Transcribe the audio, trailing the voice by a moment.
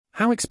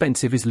How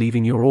expensive is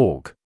leaving your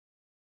org?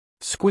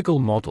 Squiggle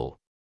Model.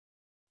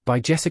 By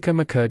Jessica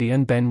McCurdy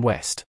and Ben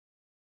West.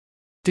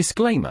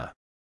 Disclaimer.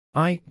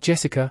 I,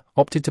 Jessica,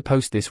 opted to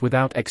post this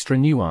without extra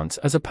nuance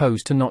as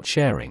opposed to not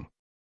sharing.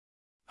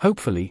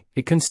 Hopefully,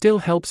 it can still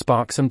help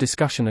spark some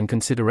discussion and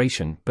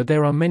consideration, but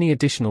there are many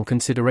additional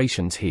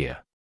considerations here.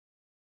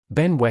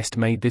 Ben West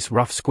made this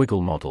rough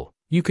squiggle model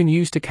you can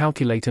use to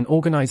calculate an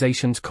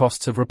organization's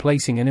costs of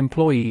replacing an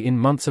employee in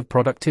months of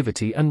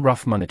productivity and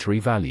rough monetary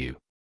value.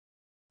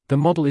 The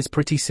model is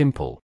pretty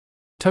simple.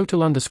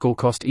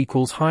 Total_cost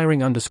equals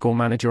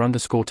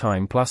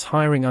hiring_manager_time plus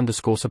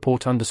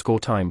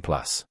hiring_support_time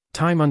plus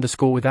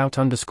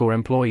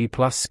time_without_employee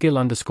plus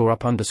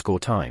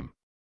skill_up_time.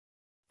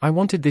 I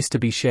wanted this to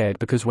be shared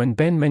because when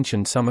Ben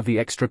mentioned some of the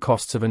extra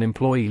costs of an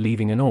employee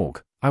leaving an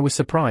org, I was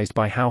surprised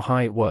by how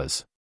high it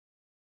was.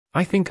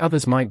 I think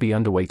others might be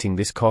underweighting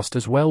this cost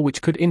as well,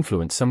 which could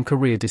influence some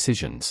career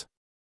decisions.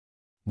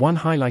 One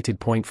highlighted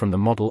point from the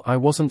model I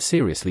wasn't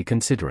seriously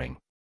considering.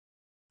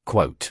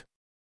 Quote.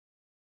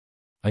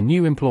 A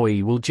new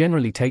employee will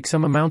generally take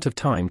some amount of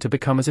time to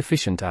become as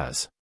efficient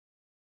as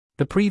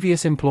the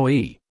previous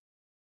employee.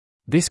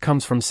 This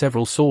comes from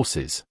several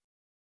sources.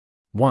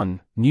 1.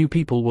 New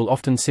people will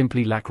often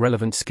simply lack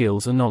relevant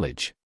skills and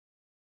knowledge.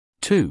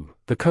 2.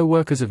 The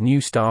co-workers of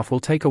new staff will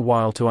take a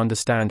while to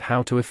understand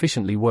how to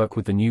efficiently work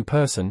with the new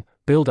person,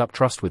 build up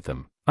trust with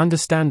them,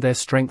 understand their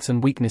strengths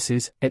and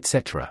weaknesses,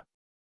 etc.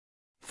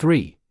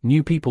 3.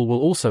 New people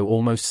will also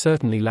almost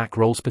certainly lack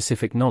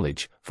role-specific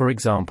knowledge. For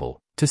example,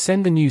 to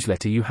send the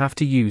newsletter you have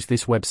to use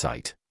this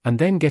website, and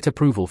then get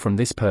approval from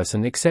this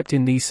person, except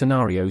in these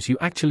scenarios you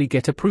actually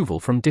get approval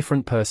from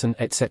different person,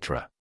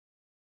 etc.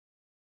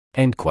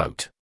 End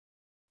quote.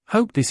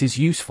 Hope this is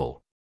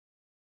useful.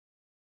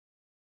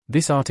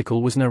 This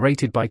article was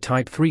narrated by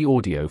Type 3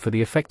 Audio for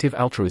the Effective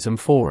Altruism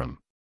Forum.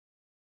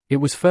 It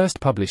was first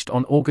published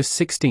on August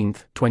 16,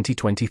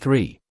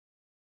 2023.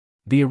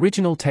 The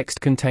original text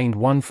contained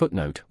one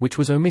footnote which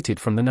was omitted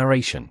from the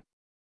narration.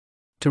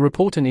 To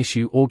report an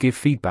issue or give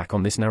feedback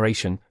on this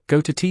narration,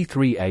 go to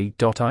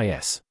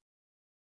t3a.is.